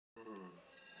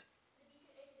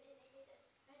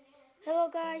Hello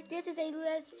guys, this is a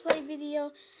Let's Play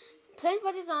video. Plants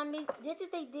vs Zombies. This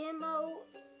is a demo,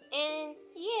 and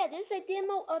yeah, this is a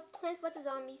demo of Plants vs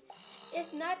Zombies.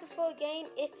 It's not the full game,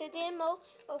 it's a demo,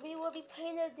 but we will be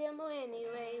playing the demo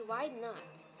anyway. Why not?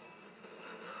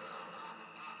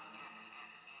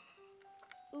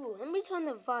 Ooh, let me turn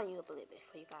the volume up a little bit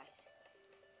for you guys.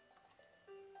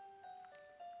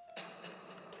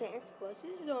 Plants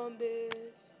vs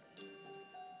Zombies.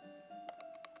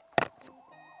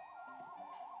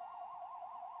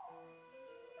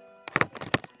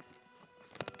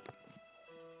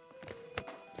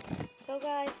 So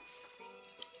guys,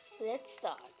 let's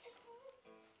start.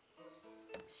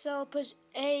 So,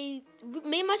 me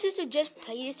and my sister just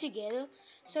played it together,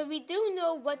 so we do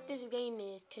know what this game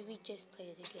is because we just played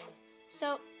it together.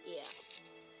 So, yeah,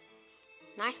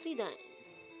 nicely done.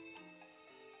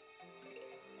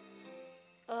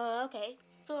 Okay,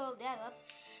 fill that up.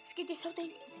 Let's get this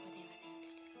something.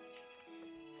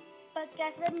 But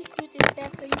guys, let me scoot this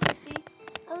back so you can see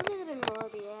a little bit more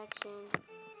of the action.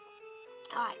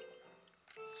 Alright,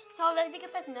 so let's pick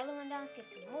up another one down. Let's get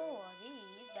some more of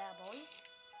these bad boys.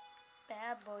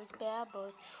 Bad boys, bad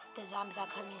boys. The zombies are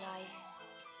coming, guys.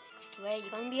 Wait,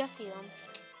 you're gonna be able to see them.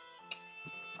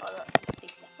 Hold up, let me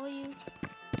fix that for you.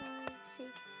 See,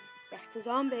 that's the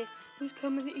zombie who's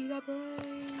coming to eat our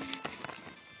brains.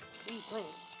 Eat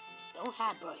brains. Don't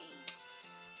have brains.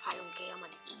 I don't care. I'm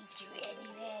gonna eat you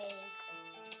anyway.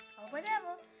 Or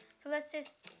whatever. So let's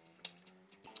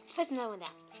put another one down.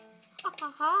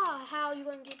 How are you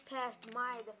gonna get past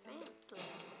my defense?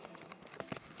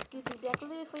 Scoot this back a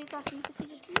little bit for you guys so you can see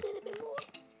just a little bit more.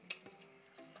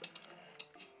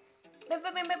 Bam,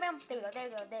 bam, bam, bam, bam. There we go, there we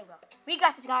go, there we go. We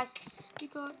got this, guys. We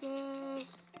got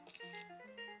this.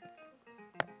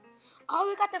 Oh,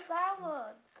 we got the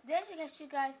flower. There's you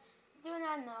guys do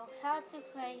not know how to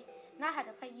play. Not how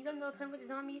to play. You don't know playing with the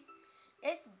zombies.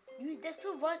 There's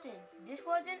two versions. This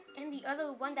version and the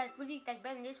other one that's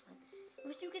better than this one.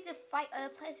 Which you get to fight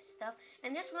other places stuff.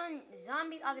 And this one,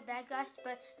 zombies are the bad guys.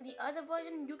 But the other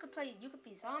version, you could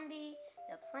be zombie,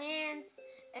 the plants,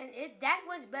 and that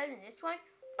was better than this one.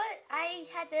 But I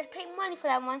had to pay money for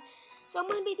that one, so I'm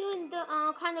gonna be doing the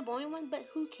kind of boring one. But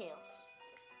who cares?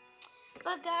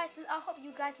 But guys, I hope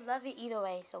you guys love it either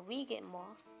way. So we get more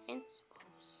fence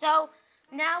posts. So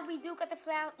now we do got the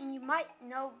flower, and you might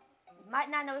not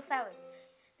know the flowers.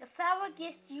 The flower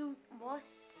gives you more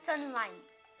sunlight.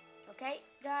 Okay,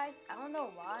 guys, I don't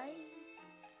know why.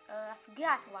 I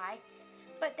forgot why,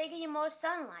 but they give you more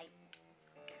sunlight.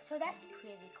 So that's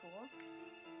pretty cool.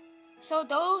 So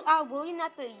those are really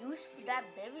not the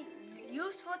very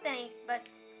useful things, but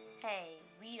hey,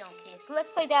 we don't care. So let's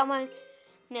play that one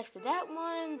next to that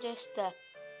one, just to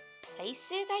place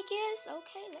it, I guess.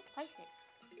 Okay, let's place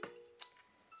it.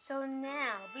 So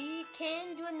now we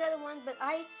can do another one, but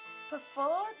I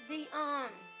prefer the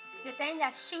thing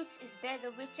that shoots is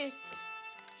better, which is,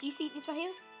 so you see this right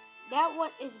here? That one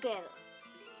is better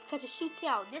because it shoots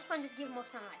out. This one just gives more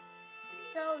sunlight.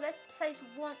 So let's place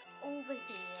one over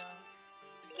here.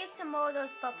 Let's get some more of those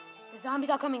bubbles. The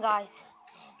zombies are coming, guys.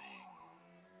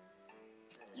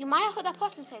 You might have heard that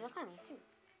person say they're coming too.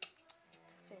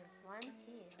 There's one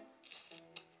here.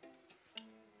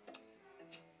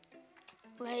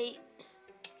 Wait.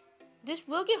 This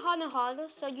will get harder and harder,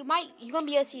 so you're gonna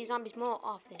be able to see zombies more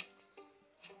often.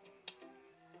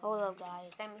 Hold up,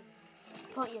 guys. Let me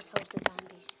point your toes to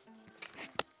zombies.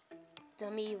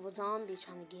 Them evil zombies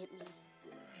trying to get me.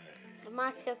 But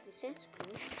my self-defense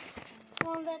group.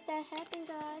 Don't let that happen,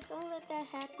 guys. Don't let that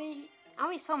happen.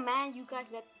 I'm so mad you guys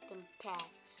let them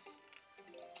pass.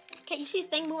 Okay, you see this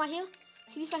thing move right here?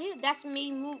 See this right here? That's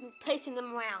me placing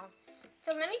them around.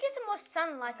 So let me get some more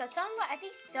sunlight. Cause sunlight, I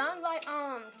think sunlight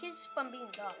keeps from being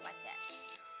dark like that.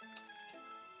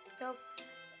 So,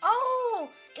 oh,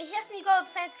 it helps me go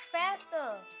to plants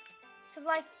faster. So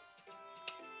like,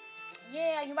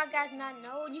 yeah, you might guys not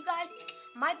know. You guys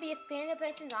might be a fan of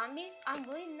Plants and Zombies. I'm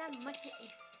really not much of a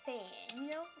fan. You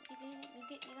know, you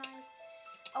get you guys.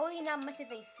 I'm really not much of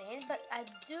a fan, but I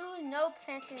do know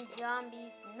Plants and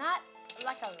Zombies, not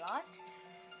like a lot.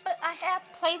 But I have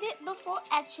played it before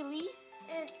actually,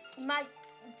 and my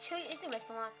chili is a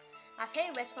restaurant. My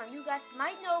favorite restaurant. You guys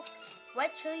might know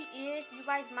what chili is. You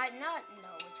guys might not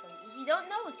know what chili is. If you don't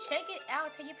know, check it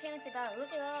out. Tell your parents about it.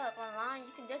 Look it up online.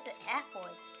 You can there's an app for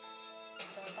it.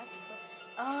 So that's cool.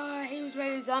 Oh, he was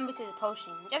ready. Zombies is a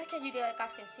potion. Just in case you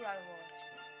guys can see all the words.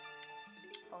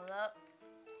 Hold up.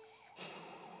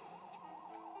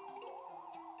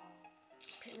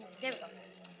 There we go.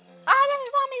 Ah, there's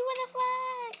a zombie with a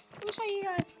flag. Let me show you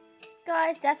guys.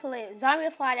 Guys, that's hilarious. Zombie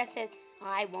with a flag that says,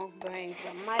 I want brains,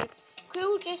 but my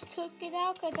Crew just took it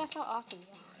out because that's how awesome you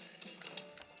are.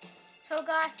 So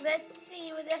guys, let's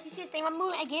see what else you see. This thing I'm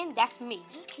moving again. That's me.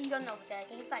 Just in case you don't know what that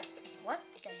is. It's like, what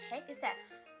the heck is that?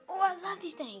 Oh, I love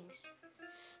these things.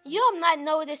 You might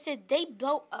know this is they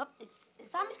blow up. It's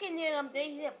I'm just getting near them.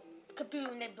 They hit a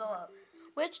computer and they blow up.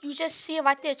 Which you just see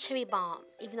right there, cherry bomb.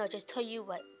 Even though I just tell you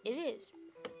what it is.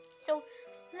 So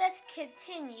let's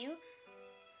continue.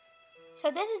 So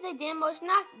this is the demo.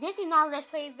 This is not a let's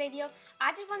play video.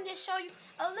 I just wanted to show you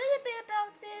a little bit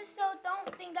about this. So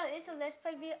don't think that it's a let's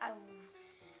play video.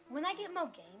 When I get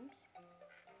more games,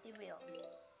 it will.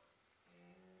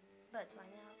 But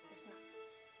right now it's not.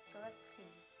 So let's see.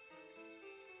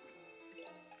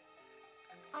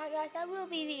 Alright guys, that will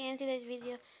be the end of this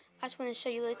video. I just want to show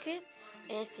you a little clip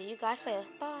and see you guys later.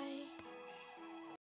 Bye.